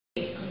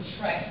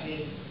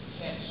contracted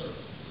cancer.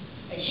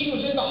 And she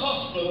was in the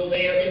hospital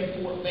there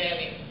in Fort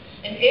Valley.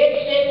 And Ed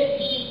said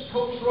that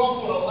Coach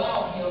Rupp would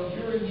allow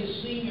him during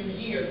his senior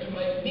year to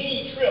make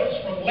many trips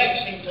from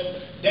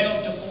Lexington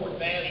down to Fort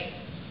Valley.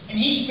 And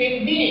he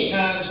spent many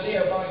times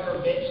there by her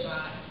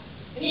bedside.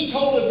 And he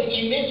told of the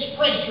immense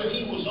pressure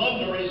he was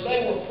under as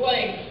they were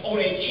playing on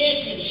a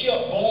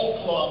championship ball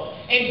club.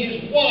 And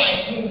his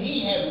wife, whom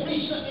he had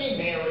recently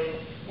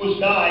married, was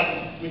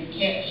dying with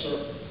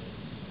cancer.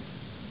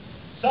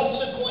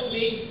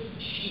 Subsequently,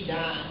 she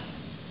died.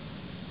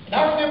 And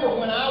I remember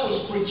when I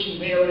was preaching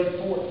there in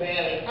Fort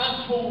Valley,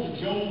 I told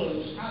Joe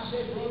Lewis, I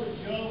said, Brother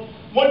Joe,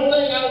 one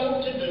thing I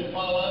want to do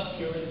while I'm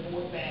here in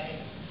Fort Valley,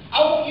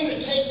 I want you to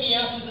take me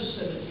out to the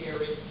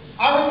cemetery.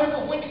 I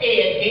remember when Ed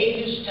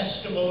gave his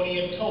testimony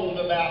and told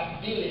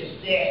about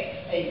Billy's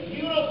death, a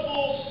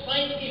beautiful,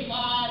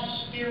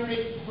 sanctified,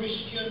 spirit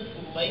Christian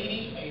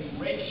lady, a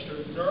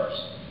registered nurse.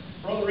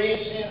 Brother Ed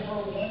said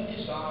her one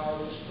desire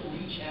was to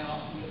reach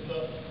out with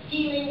the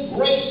healing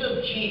grace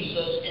of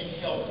Jesus and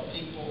help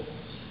people.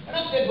 And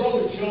I said,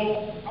 Brother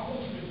Joe, I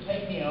want you to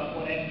take me out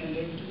one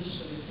afternoon to the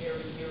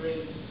cemetery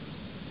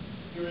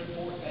here in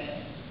Fort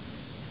Valley.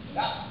 And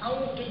I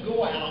want to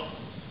go out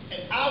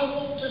and I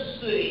want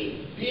to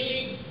see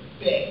Billy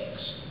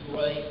Beck's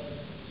grave.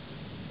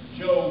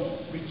 Joe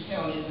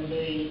recounted to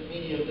me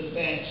many of the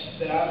facts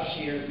that I've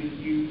shared with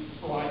you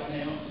right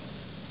now.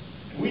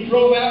 And we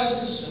drove out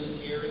to the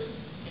cemetery,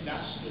 and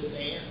I stood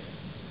there,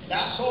 and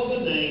I saw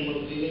the name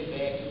of Billy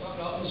Beck. If I'm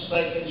not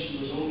mistaken, she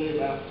was only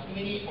about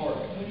 20 or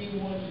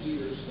 21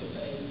 years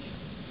of age.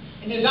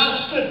 And as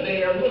I stood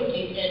there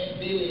looking at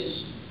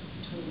Billy's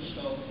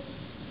tombstone,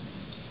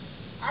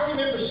 I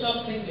remember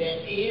something that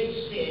Ed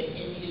said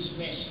in his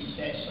message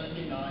that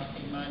Sunday night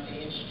in my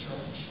dad's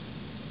church.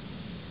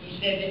 He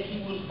said that he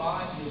was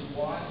by his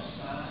wife's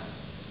side.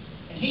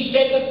 And he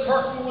said the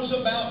curtain was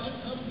about to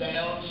come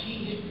down.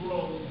 She had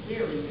grown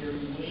very,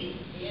 very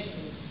weak. Ed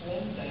had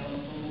flown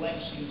down from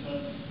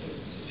Lexington.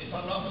 If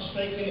I'm not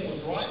mistaken, it was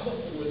right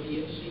before the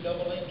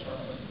NCAA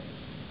tournament.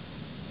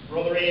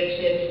 Brother Ed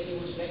said that he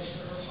was next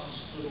to her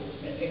hospital,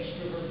 next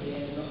to her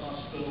bed in the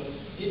hospital.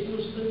 It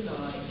was the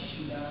night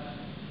she died.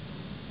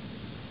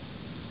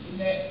 In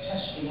that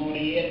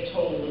testimony, Ed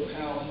told of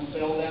how he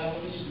fell down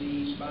on his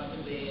knees by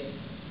the bed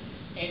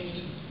and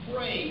he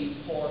prayed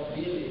for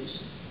Billy's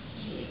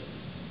healing.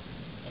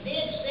 And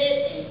Ed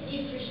said an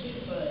interesting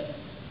thing.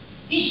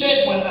 He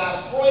said, when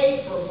I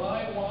prayed for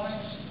my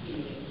wife's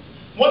healing,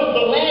 one of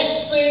the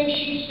last things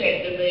she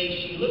said to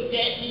me, she looked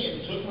at me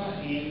and took my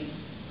hand.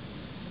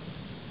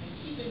 And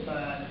keep in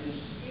mind, this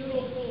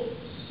beautiful,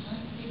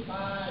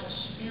 sanctified,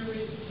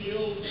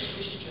 spirit-filled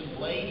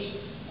Christian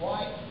lady,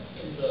 right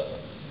in the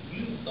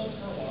youth of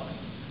her life.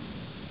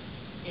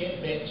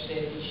 Ed Beck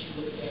said when she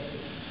looked at me,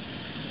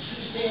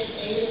 she said,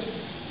 Ed,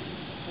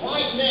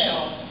 right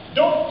now,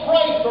 don't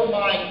pray for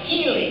my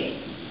healing,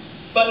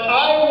 but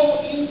I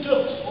want you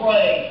to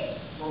pray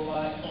for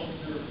my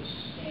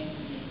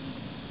understanding.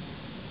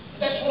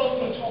 And that's what I'm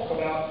going to talk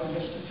about for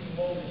just a few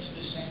moments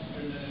this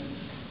afternoon.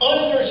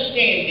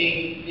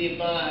 Understanding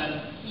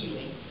divine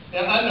healing.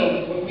 Now, I know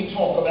that when we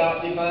talk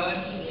about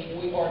divine healing,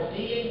 we are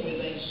dealing with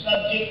a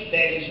subject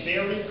that is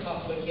very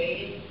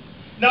complicated.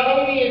 Not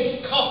only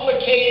is it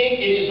complicated,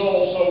 it is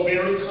also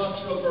very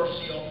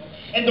controversial.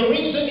 And the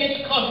reason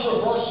it's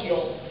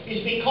controversial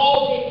is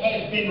because it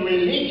has been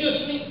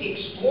religiously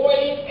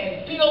exploited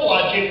and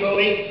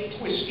theologically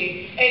twisted.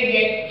 And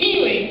yet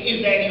healing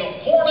is an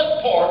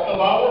important part of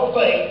our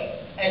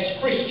faith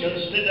as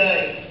Christians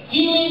today.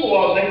 Healing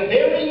was a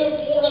very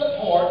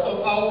important part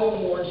of our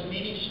Lord's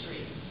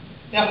ministry.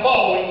 Now,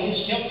 following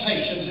his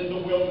temptations in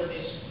the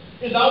wilderness,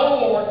 as our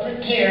Lord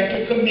prepared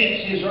to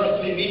commence his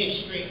earthly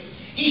ministry,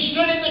 he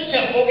stood in the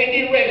temple and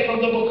he read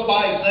from the book of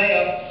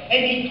Isaiah,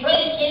 and he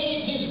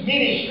predicated his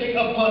ministry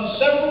upon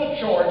several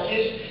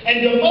charges,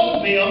 and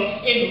among them,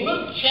 in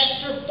Luke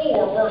chapter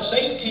 4, verse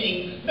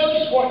 18,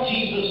 notice what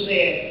Jesus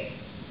said.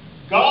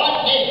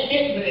 God has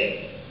sent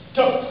me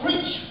to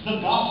preach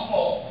the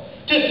gospel,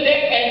 to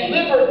set at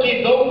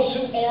liberty those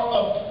who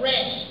are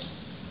oppressed.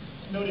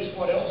 Notice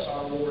what else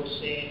our Lord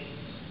said.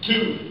 To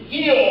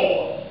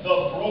heal the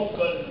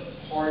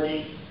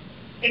brokenhearted.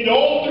 And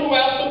all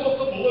throughout the book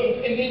of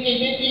Luke and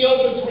in the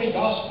other three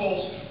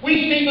Gospels, we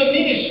see the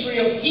ministry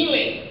of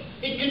healing.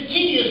 It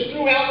continues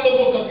throughout the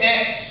book of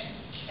Acts.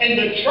 And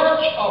the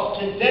church of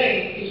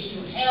today is to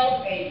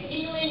have a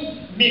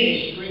healing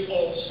ministry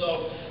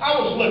also. I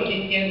was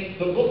looking in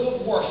the book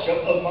of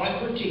worship of my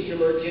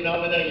particular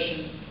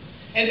denomination,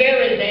 and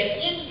there is an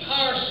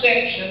entire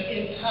section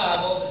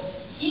entitled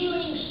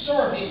Healing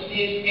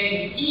Services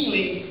and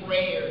Healing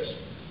Prayers.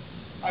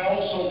 I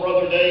also,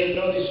 Brother Dave,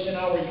 noticed in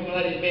our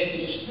United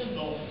Methodist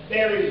hymnal,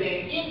 there is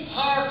an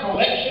entire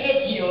collection of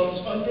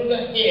hymns under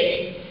the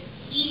heading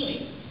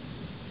Healing.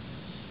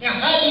 Now,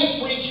 how do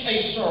you preach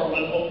a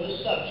sermon on the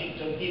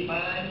subject of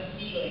divine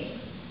healing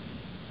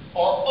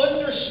or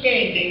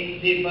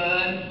understanding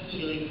divine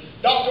healing?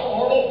 Dr.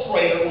 Arnold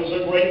Prater was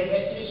a great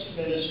Methodist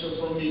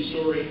minister from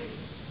Missouri.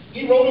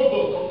 He wrote a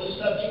book on the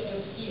subject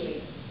of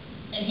healing.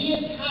 And he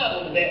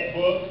entitled that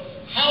book,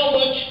 How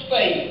Much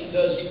Faith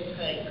Does It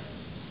Take?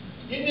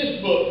 In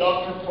this book,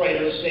 Dr.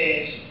 Prater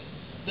says,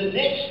 the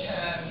next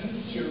time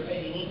you hear a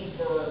little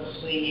bird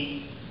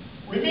singing,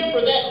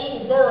 remember that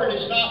little bird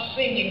is not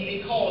singing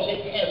because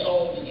it has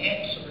all the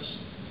answers.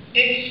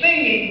 It's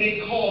singing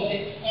because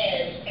it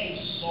has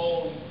a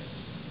song.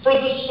 For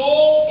the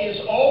song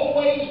is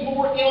always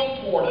more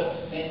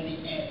important than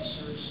the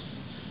answers.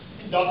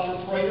 And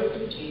Dr. Prater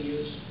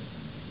continues,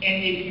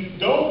 and if you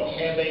don't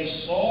have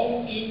a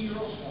song in your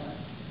heart,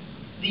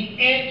 the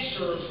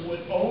answers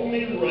would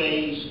only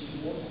raise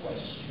more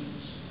questions.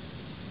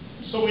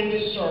 So in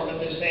this sermon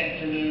this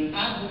afternoon,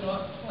 I do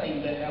not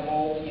claim to have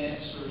all the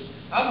answers.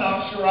 I'm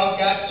not sure I've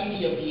got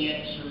any of the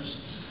answers.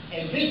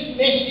 And this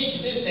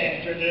message this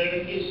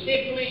afternoon is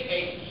simply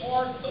a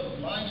part of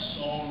my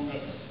song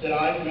that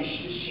I wish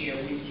to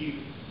share with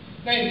you.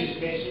 Now in this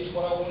message,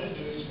 what I want to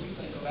do is we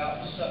think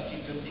about the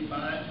subject of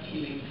divine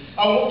healing.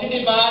 I want to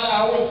divide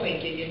our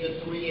thinking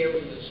into three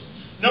areas.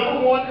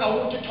 Number one, I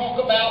want to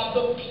talk about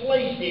the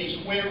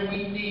places where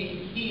we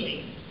need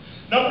healing.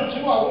 Number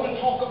two, I want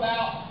to talk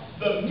about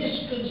the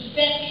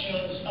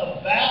misconceptions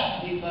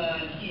about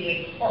divine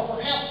healing, or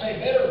perhaps a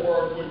better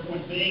word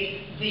would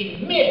be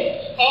the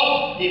myths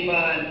of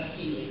divine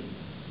healing.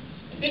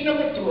 And then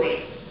number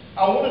three,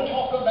 I want to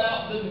talk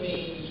about the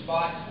means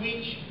by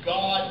which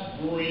God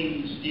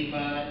brings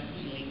divine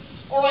healing.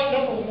 All right,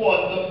 number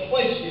one, the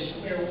places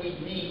where we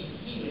need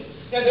healing.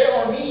 Now, there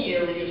are many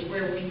areas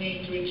where we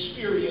need to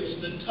experience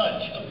the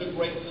touch of the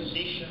great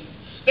physician.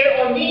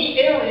 There are many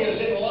areas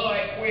in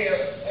life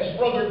where, as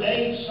Brother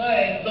Dave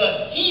sang,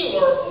 the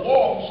healer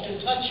longs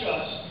to touch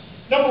us.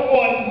 Number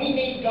one, we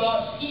need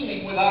God's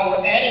healing with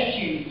our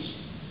attitudes.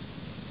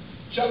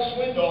 Chuck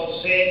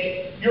Swindoll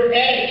said, your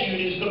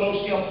attitude is the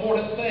most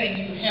important thing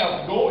you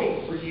have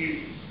going for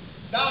you.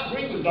 Now, I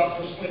agree with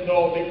Dr.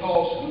 Swindoll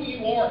because who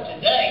you are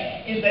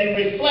today is a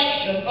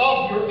reflection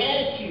of your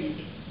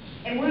attitude.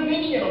 And we're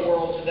living in a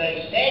world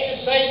today, sad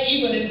to say,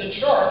 even in the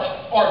church,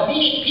 are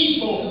many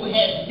people who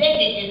have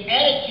negative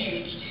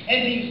attitudes.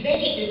 And these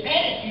negative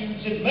attitudes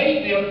have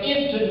made them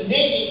into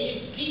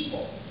negative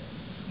people.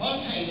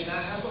 Montaigne and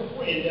I have a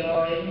friend at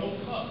our annual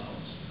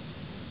conference.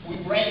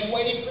 We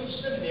graduated from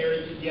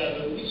seminary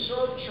together. We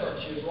served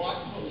churches right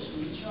close to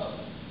each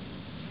other.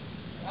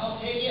 And I'll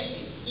tell you,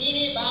 if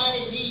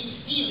anybody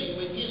needs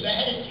healing with his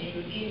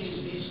attitude, it is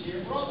this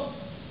dear brother.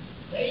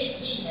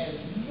 He has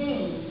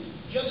moved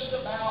just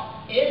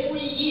about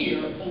every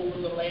year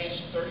over the last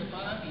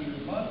 35 years.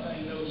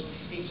 Montaigne knows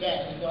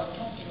exactly what I'm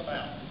talking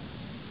about.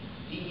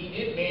 He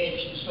did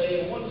manage to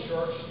stay in one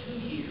church 2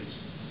 years.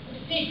 And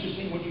it's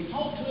interesting, when you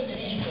talk to him at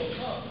annual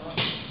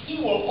conference,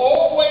 he will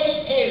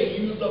always tell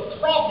you the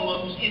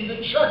problems in the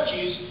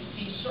churches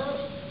he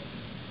serves.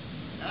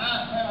 And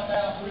I found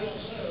out real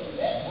soon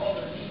that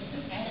brother needs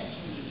an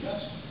attitude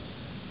adjustment.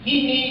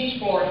 He needs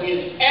for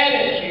his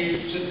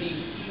attitude to be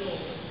filled.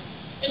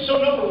 And so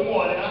number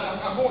one, and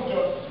I'm going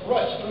to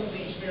rush through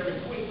these very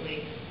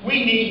quickly,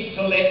 we need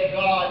to let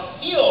God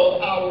heal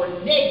our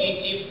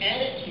negative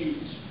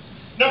attitudes.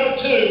 Number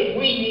two,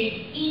 we need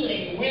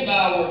healing with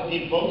our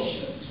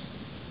devotions.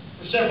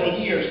 For several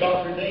years,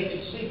 Dr.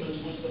 David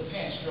Siemens was the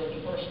pastor of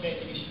the First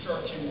Methodist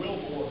Church in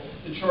Wilmore,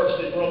 the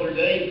church that Brother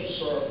David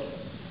served.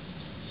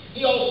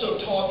 He also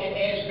taught at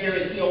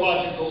Asbury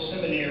Theological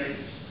Seminary.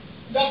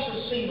 Dr.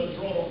 Siemens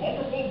wrote a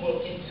wonderful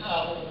book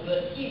entitled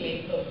The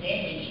Healing of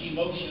Damaged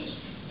Emotions.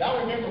 I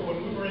remember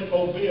when we were in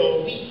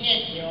Mobile, we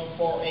had him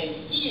for a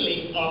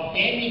healing of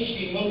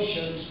damaged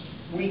emotions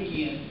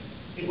weekend.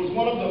 It was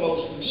one of the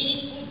most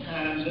meaningful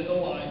times in the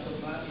life of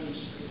my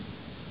ministry.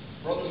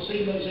 Brother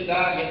Siemens and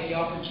I had the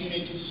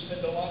opportunity to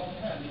spend a lot of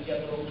time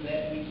together over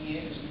that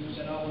weekend. As he was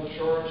in our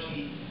church,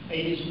 he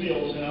ate his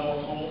meals in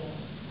our home.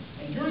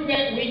 And during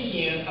that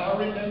weekend, I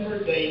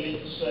remember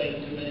David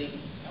saying to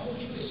me, I want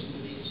you to listen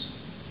to this.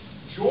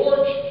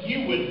 George,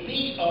 you would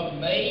be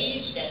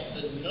amazed at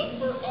the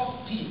number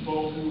of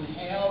people who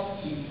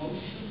have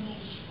emotional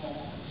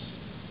scars.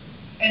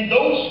 And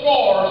those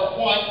scars,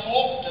 quite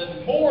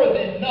often, more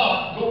than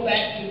not, go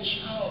back to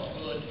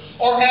childhood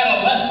or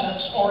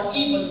adolescence or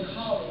even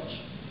college.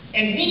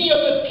 And many of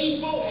the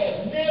people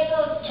have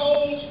never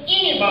told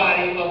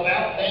anybody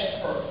about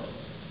that hurt.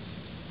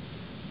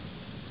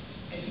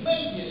 And he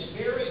made this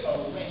very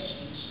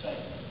arresting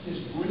statement, this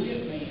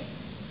brilliant man.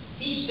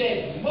 He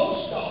said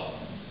most of them,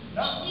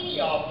 not many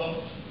of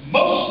them,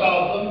 most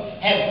of them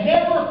have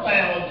never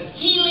found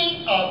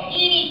healing of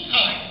any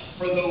type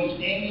for those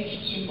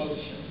damaged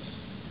emotions.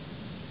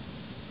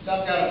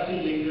 I've got a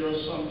feeling there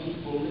are some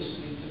people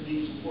listening to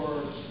these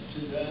words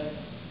today,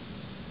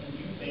 and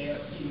you bear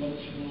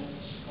emotional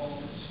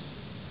scars.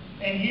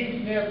 And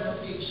you've never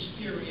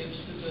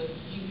experienced the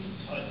healing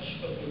touch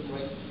of the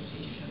great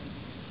physician.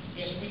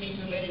 Yes, we need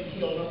to let him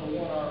heal, number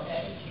one, our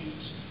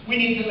attitudes. We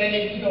need to let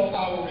him heal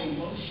our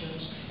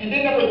emotions. And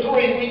then number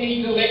three, we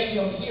need to let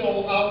him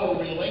heal our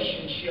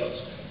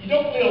relationships. You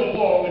don't live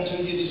long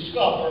until you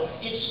discover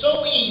it's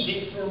so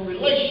easy for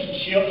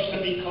relationships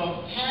to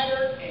become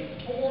tattered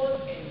and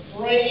torn and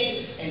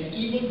frayed and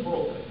even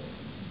broken.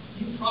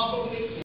 You probably can.